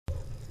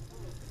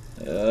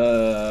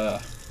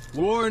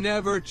War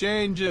never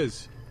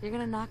changes. You're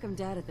gonna knock him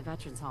dead at the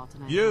Veterans Hall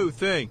tonight. You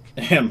think?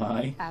 Am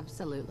I?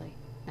 Absolutely.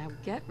 Now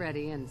get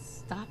ready and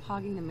stop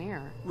hogging the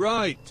mirror.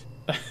 Right.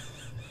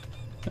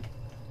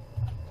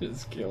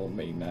 Just kill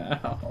me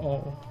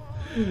now.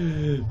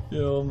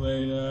 Kill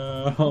me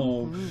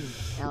now.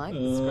 I like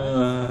the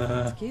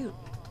scrub. It's cute.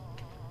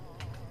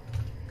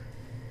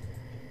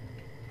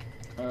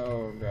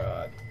 Oh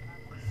god.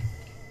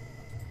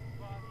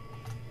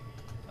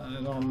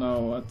 I don't know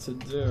what to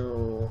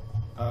do.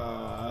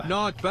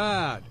 Not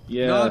bad.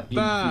 Yeah. Not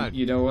bad.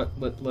 You know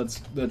what?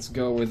 Let's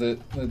go with it.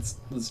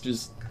 Let's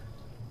just.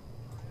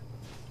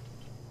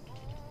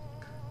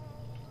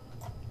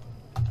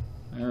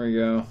 There we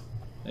go.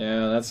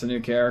 Yeah, that's a new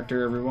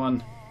character,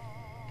 everyone.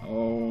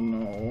 Oh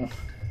no.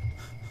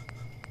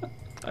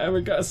 I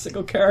haven't got a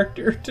single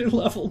character to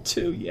level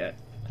 2 yet.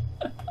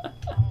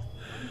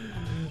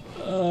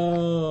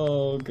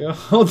 Oh god.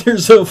 Oh,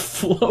 there's a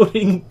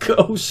floating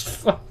ghost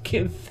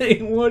fucking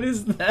thing. What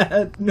is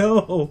that?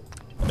 No.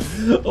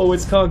 Oh,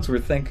 it's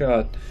Cogsworth, thank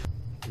god.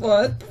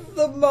 What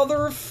the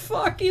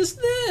motherfuck is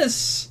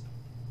this?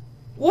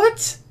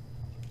 What?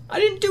 I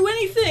didn't do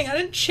anything. I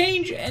didn't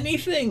change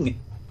anything.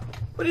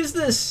 What is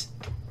this?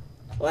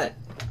 What?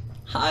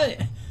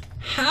 Hi.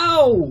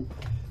 How?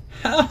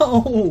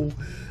 How?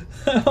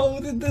 How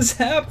did this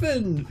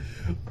happen?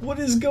 What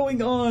is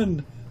going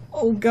on?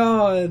 Oh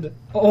god.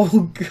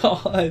 Oh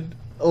god.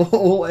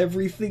 Oh,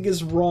 everything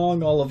is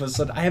wrong all of a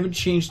sudden. I haven't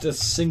changed a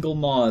single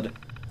mod.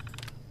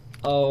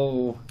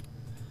 Oh.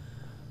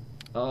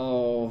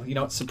 Oh, you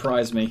know what?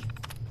 Surprise me.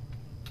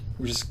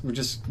 We're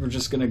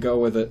just gonna go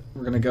with it.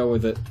 We're gonna go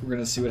with it. We're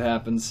gonna see what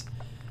happens.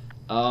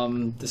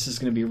 This is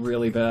gonna be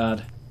really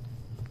bad.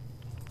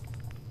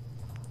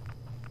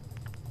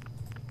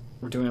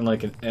 We're doing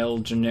like an L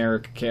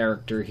generic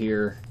character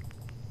here.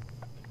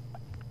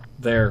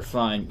 There,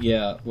 fine.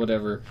 Yeah,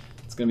 whatever.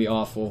 It's gonna be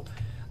awful.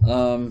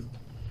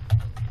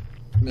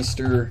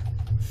 Mr.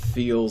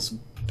 Feels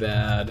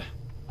Bad.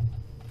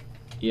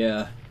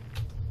 Yeah.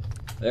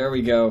 There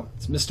we go.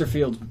 It's Mr.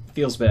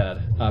 Feels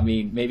Bad. I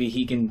mean, maybe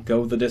he can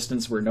go the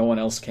distance where no one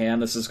else can.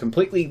 This is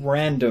completely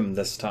random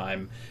this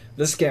time.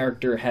 This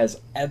character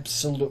has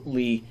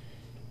absolutely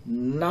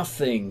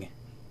nothing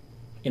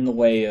in the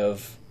way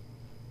of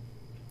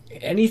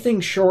anything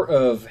short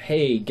of,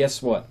 hey,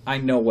 guess what? I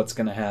know what's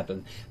going to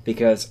happen.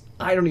 Because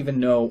I don't even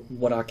know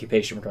what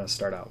occupation we're going to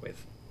start out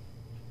with.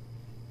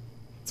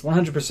 It's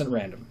 100%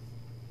 random.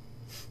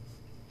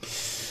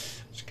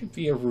 Which could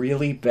be a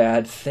really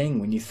bad thing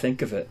when you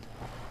think of it.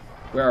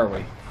 Where are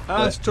we?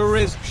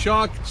 Asterisk,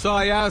 shock,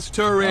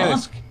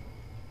 asterisk.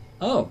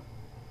 Oh.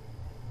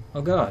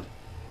 Oh god.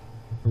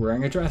 We're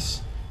wearing a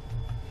dress.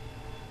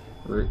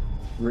 We're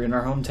in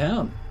our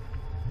hometown.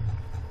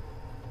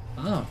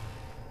 Oh.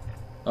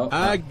 Oh.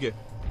 Ag.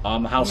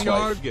 I'm a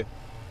housewife. Yarg.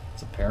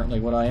 That's apparently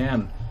what I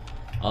am.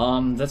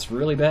 That's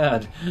really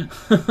bad.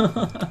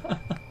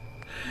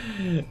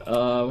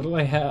 What do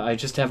I have? I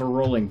just have a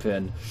rolling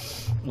pin.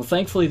 Well,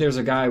 thankfully there's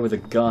a guy with a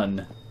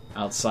gun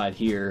outside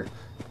here.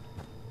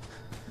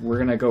 We're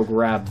gonna go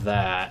grab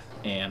that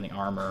and the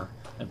armor,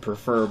 and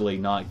preferably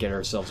not get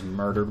ourselves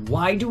murdered.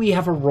 Why do we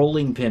have a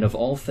rolling pin of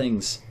all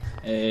things?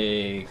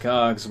 Hey,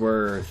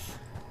 Cogsworth.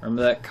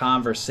 Remember that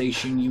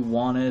conversation you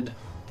wanted?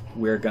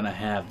 We're gonna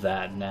have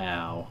that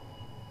now.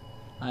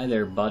 Hi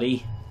there,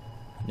 buddy.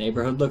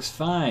 Neighborhood looks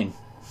fine.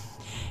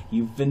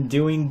 You've been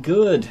doing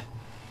good.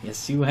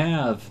 Yes, you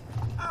have.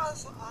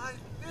 As I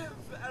live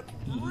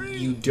and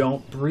breathe. You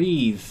don't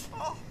breathe.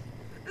 Oh,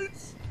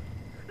 it's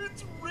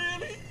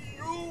really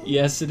you.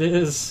 Yes, it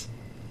is.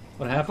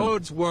 What happened?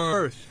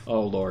 Codsworth.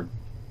 Oh, Lord.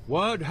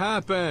 What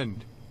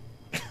happened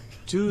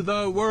to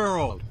the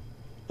world?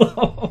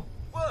 World,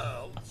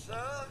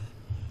 sir?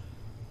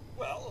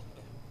 Well,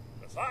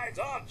 besides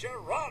our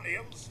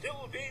geranium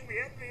still being the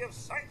envy of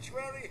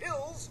Sanctuary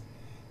Hills,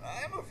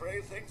 I'm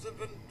afraid things have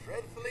been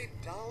dreadfully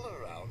dull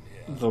around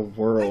here. The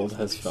world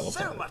Things has will fell be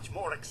so apart. much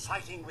more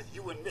exciting with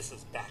you and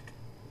Mrs. back.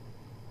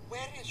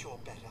 Where is your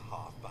better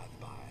half, by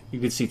the by? You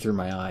could see through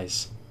my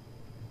eyes.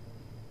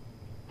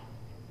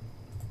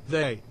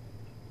 They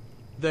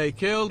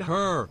killed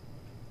her.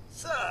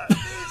 Sir,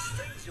 these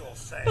things you're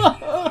saying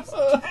are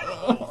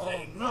terrible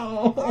things.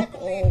 No. I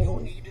believe you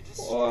need a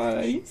distraction.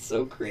 Why?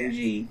 So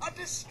cringy. Yes, a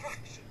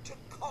distraction to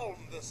calm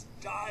this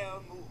dire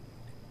mood.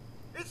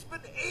 It's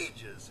been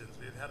ages since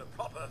we've had a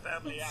proper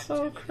family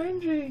So activity.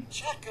 cringy.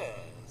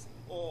 Checkers,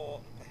 or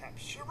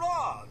perhaps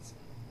charades.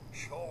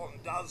 Sean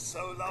does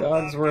so love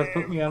Cogsworth, that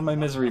put game. me out of my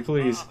misery,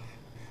 please.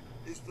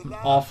 Is the An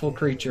lad awful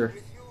creature.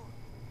 with you?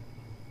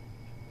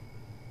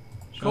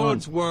 Sean.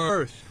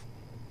 Codsworth.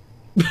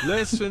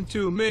 Listen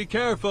to me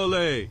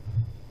carefully.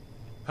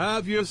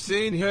 Have you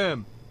seen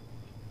him?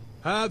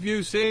 Have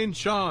you seen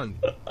Sean?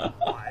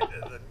 Why,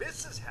 the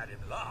missus had him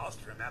last,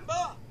 remember?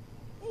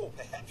 Or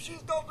perhaps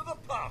she's gone to the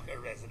Parker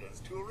residence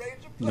to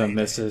arrange a play The date.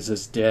 missus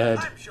is dead.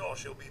 I'm sure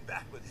she'll be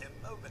back with him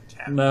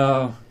momentarily.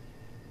 No.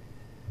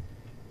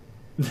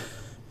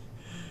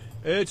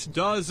 It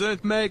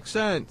doesn't make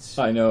sense.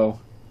 I know.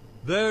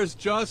 There's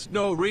just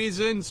no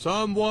reason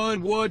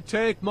someone would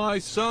take my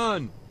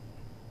son.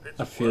 It's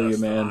I feel you, worse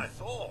than man. I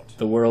thought.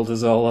 The world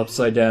is all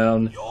upside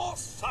down. You're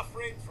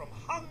suffering from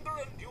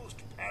hunger-induced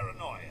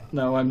paranoia.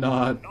 No, I'm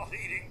not. Not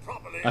eating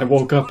properly. I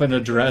woke up in a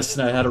dress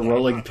and I had a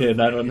rolling pin.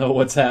 I don't know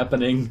what's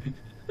happening.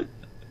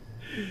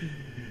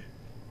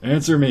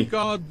 Answer me.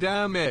 God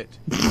damn it.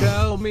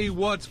 Tell me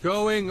what's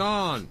going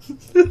on.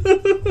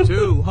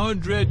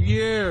 200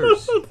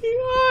 years.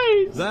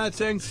 The eyes. That's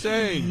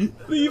insane.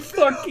 The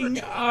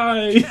fucking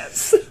eyes.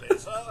 Carefully,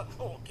 sir.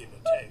 Or give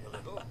or take a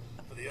little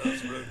for the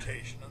Earth's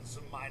rotation and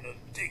some minor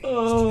dings.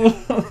 Oh.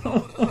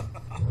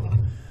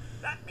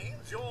 That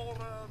means you're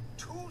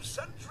 2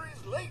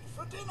 centuries late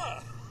for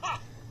dinner.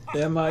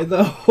 Am I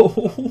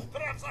though?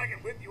 Perhaps I can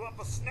whip you up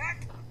a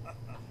snack.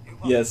 You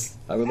must Yes,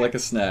 I would like a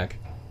snack.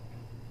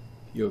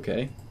 You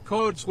okay?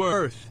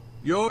 Codsworth,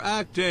 you're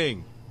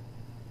acting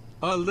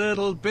a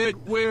little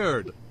bit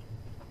weird.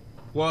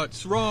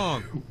 What's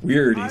wrong?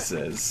 Weird, he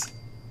says.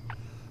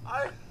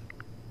 Oh,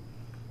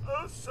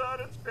 sir,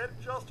 it's been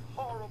just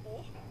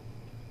horrible.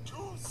 2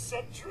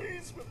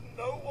 centuries with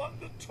no one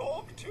to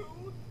talk to,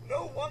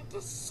 no one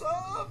to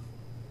serve.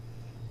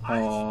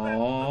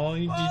 Oh,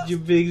 you did your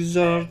big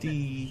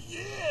softy.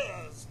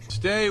 Years.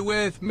 Stay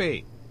with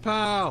me,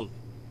 pal.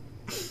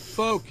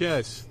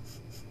 Focus.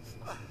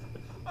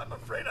 I'm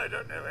afraid I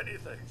don't know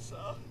anything,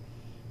 sir.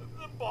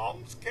 The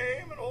bombs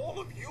came and all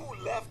of you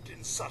left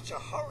in such a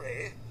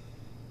hurry.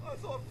 I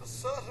thought for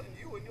certain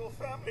you and your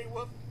family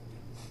were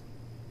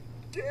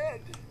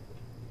dead.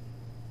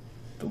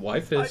 The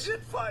wife I is.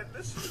 did find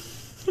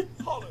this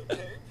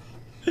holotape.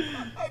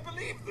 I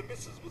believe the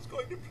missus was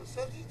going to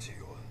present it to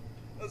you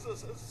as a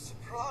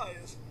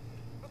surprise.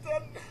 But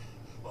then,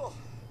 well,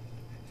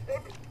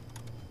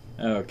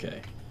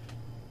 Okay.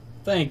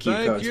 Thank you,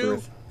 Thank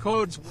you,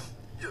 Codsworth.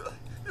 Codsworth.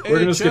 We're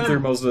gonna skip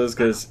through most of this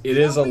because it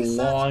is a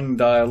long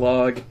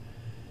dialogue.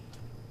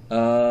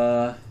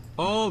 We're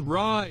All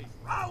right.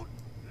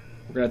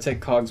 gonna take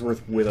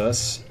Cogsworth with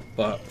us,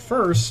 but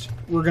first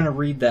we're gonna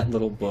read that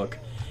little book.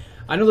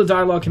 I know the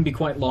dialogue can be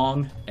quite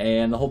long,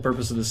 and the whole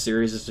purpose of this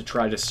series is to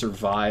try to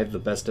survive the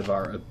best of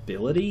our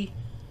ability.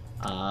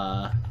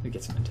 We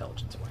get some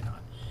intelligence, why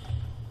not?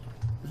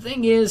 The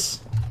thing is...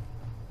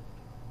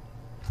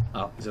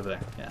 Oh, he's over there,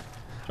 yeah.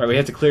 Alright, we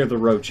have to clear the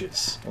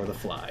roaches, or the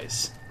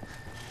flies.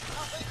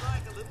 nothing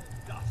like a little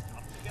dust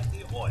up to get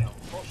the oil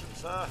portion,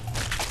 sir.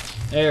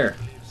 There.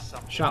 Leave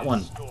something Shot in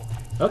one. store.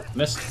 Oh,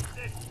 missed.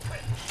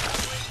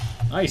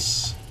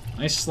 Nice.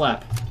 Nice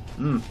slap.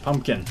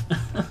 Pumpkin.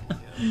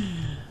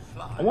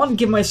 I want to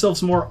give myself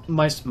some more...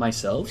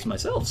 Myself?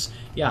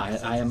 Yeah,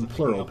 I am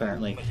plural,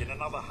 apparently. In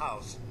another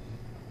house.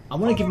 I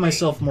want to give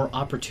myself more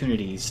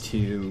opportunities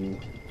to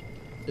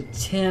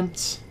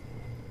attempt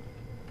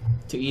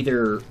to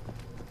either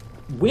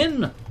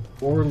win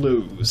or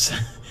lose.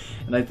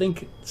 And I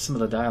think some of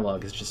the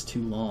dialogue is just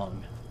too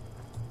long.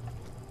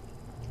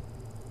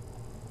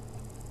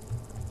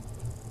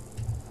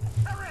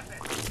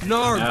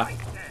 Narg. Ah,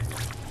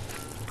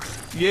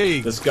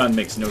 Yee. this gun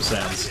makes no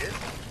sense.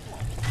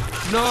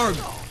 Narg.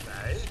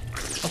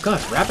 Oh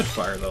god, rapid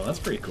fire though, that's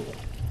pretty cool.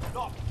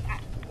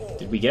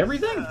 Did we get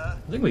everything? I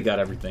think we got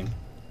everything.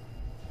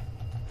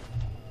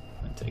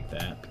 I'll take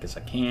that because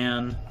I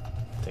can.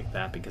 Take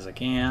that because I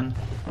can.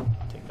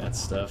 Take that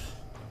stuff.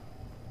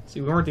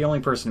 See, we weren't the only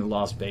person who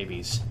lost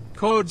babies.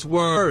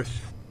 Codsworth.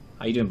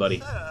 How you doing, buddy?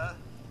 Sir,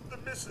 the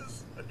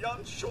missus and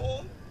young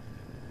Sean,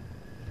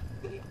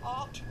 they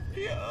aren't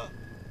here.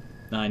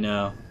 I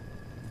know.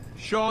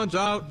 Sean's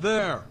out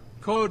there.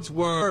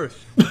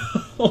 Codsworth.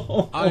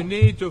 I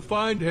need to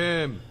find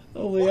him.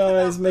 Oh, the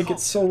eyes make it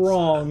so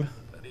wrong.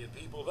 Plenty of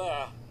people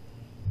there.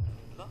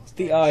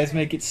 The eyes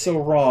make it so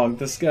wrong.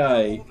 This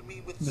guy,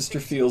 Mr.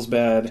 Feels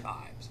Bad.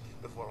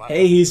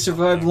 Hey, he's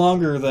survived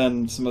longer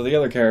than some of the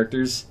other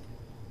characters.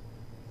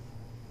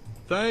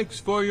 Thanks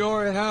for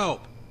your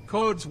help,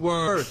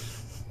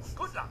 Codsworth.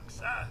 Good luck,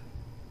 sir.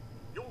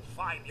 You'll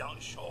find young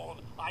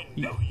Sean. I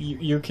know you.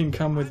 You can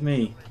come with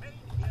me.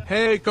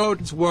 Hey,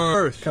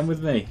 Codsworth. Come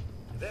with me.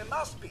 There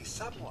must be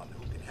someone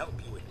who can help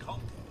you in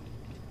Concord.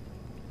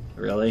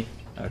 Really?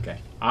 Okay.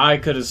 I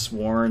could have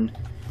sworn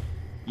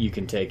you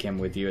can take him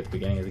with you at the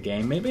beginning of the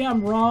game. Maybe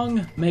I'm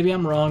wrong. Maybe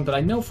I'm wrong, but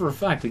I know for a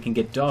fact we can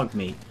get dog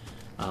meat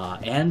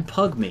and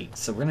pug meat.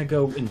 So we're going to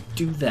go and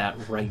do that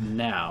right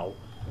now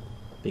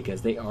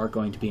because they are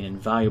going to be an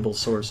invaluable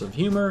source of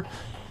humor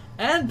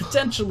and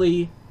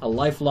potentially a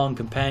lifelong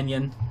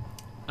companion.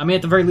 I mean,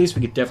 at the very least,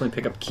 we could definitely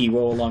pick up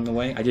Kiwo along the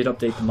way. I did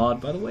update the mod,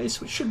 by the way,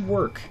 so it should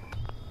work.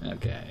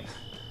 Okay.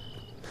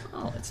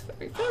 Oh, it's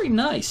very, very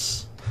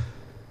nice.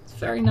 It's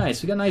very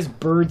nice. We got nice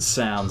bird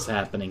sounds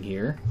happening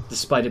here,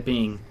 despite it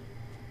being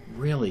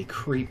really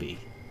creepy.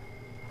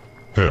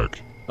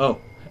 Heck. Oh.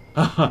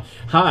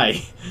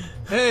 Hi.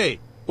 Hey,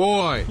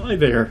 boy. Hi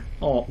there.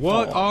 Oh,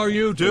 What oh, are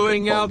you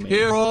doing pardon out me.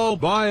 here all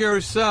by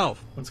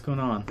yourself? What's going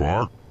on?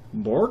 Bark.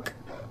 Bork?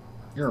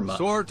 You're a mutt.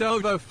 Sort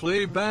of a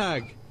flea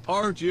bag,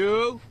 aren't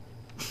you?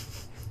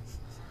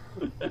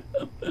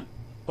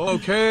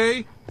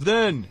 Okay,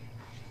 then.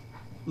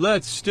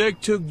 Let's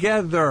stick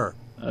together.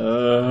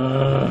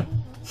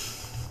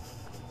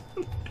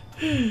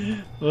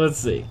 Let's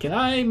see. Can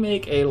I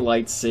make a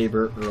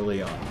lightsaber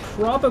early on?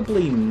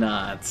 Probably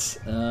not.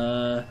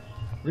 We're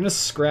gonna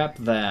scrap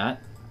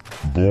that.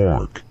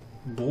 Bork.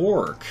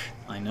 Bork.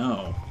 I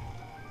know.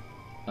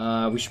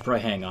 We should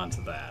probably hang on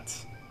to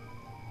that.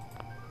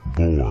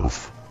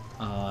 Borf.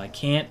 I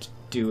can't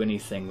do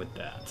anything with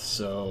that,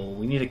 so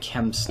we need a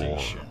chem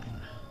station.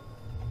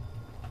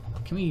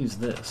 Can we use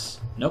this?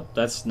 Nope,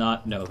 that's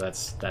not. No,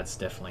 that's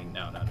definitely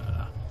no.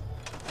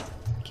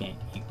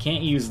 You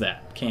can't use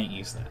that. Can't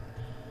use that.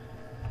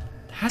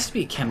 There has to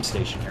be a chem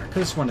station here. I could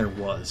have sworn there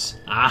was.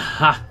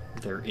 Aha!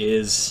 There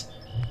is.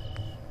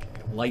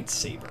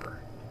 Lightsaber.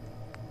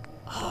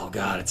 Oh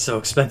god, it's so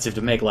expensive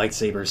to make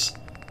lightsabers.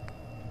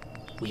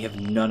 We have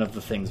none of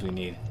the things we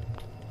need.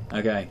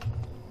 Okay,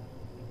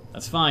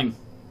 that's fine.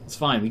 It's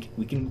fine.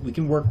 We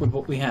can work with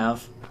what we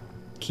have.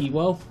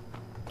 Kiwo?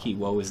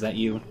 Kiwo, is that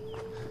you?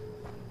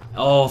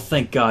 Oh,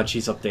 thank God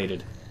she's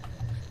updated.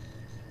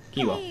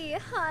 Kiwo. Hey,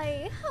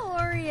 hi, how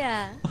are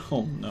ya?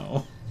 Oh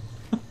no.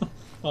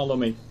 Follow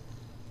me.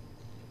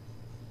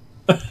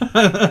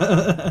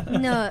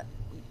 No,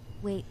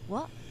 wait,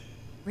 what?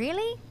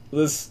 Really?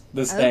 This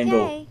Okay.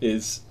 angle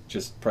is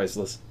just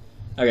priceless.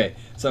 Okay,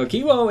 so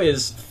Kiwo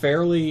is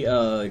fairly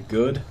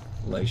good.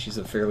 Like, she's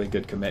a fairly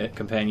good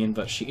companion,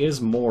 but she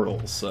is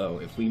mortal, so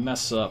if we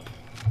mess up...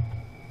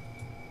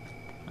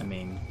 I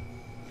mean,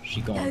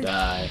 she gonna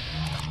die.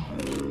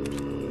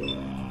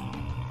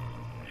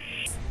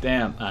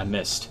 Damn, I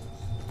missed.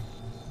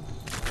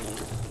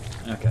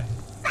 Okay.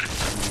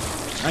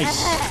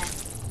 Nice.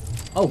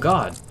 Oh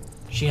god,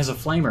 she has a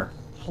flamer.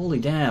 Holy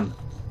damn.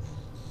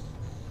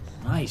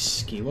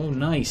 Nice, Kiwo,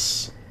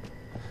 nice.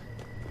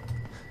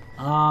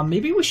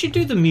 Maybe we should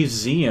do the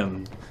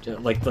museum,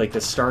 like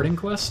the starting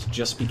quest,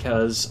 just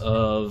because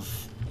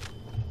of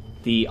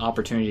the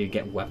opportunity to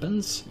get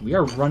weapons. We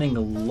are running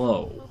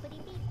low.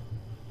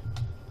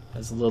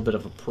 That's a little bit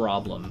of a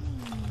problem.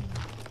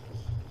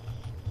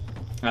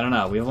 I don't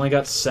know, we've only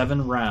got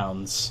 7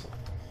 rounds.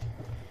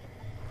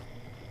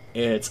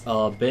 It's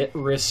a bit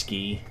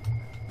risky.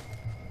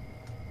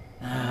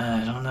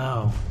 I don't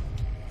know.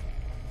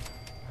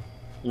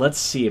 Let's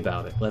see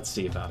about it. Let's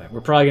see about it.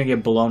 We're probably going to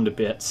get blown to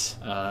bits.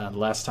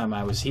 Last time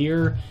I was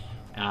here,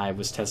 I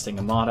was testing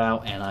a mod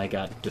out, and I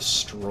got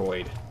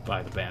destroyed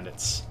by the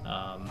bandits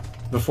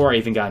before I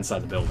even got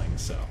inside the building.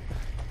 So,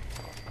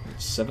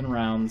 7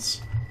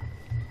 rounds,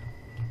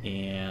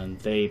 and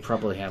they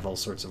probably have all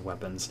sorts of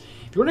weapons.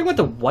 If you're wondering what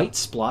the white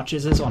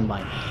splotches is on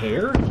my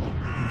hair,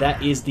 that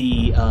is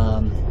the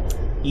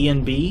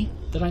ENB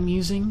that I'm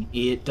using.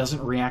 It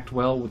doesn't react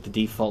well with the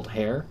default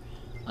hair.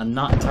 I'm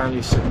not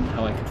entirely certain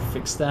how I could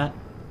fix that.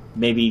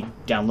 Maybe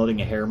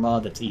downloading a hair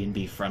mod that's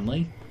ENB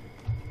friendly.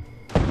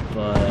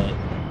 But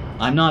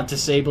I'm not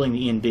disabling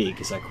the ENB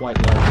because I quite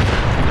like it.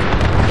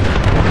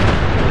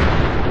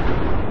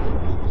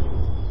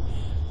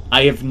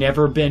 I have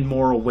never been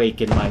more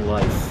awake in my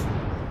life.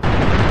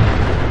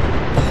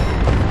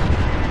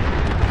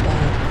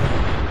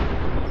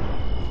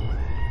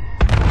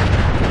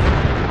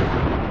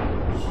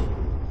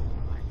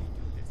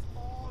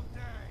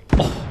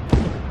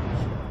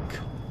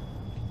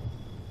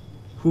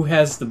 Who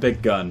has the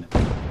big gun? Oh,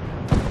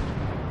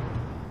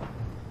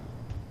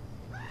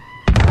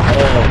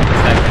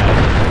 that guy.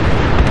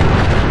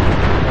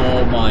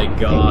 Oh my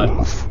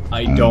god.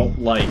 I don't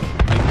like.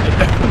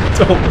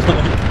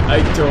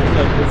 I don't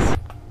like this.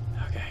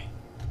 Okay.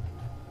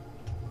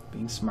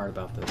 Being smart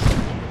about this.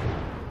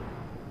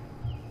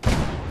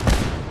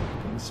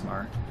 Being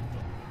smart.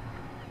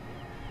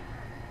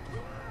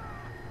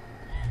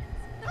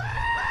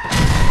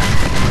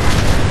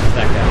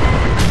 That guy.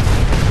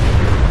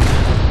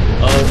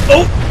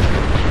 Oh!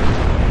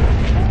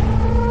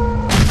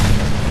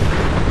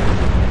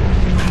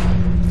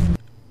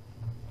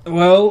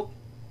 Well,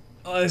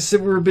 I said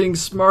we were being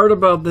smart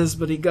about this,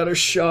 but he got a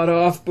shot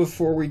off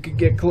before we could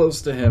get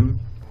close to him.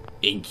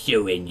 And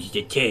so ends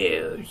the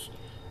tales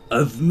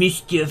of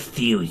Mr.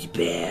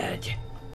 Feelsbad.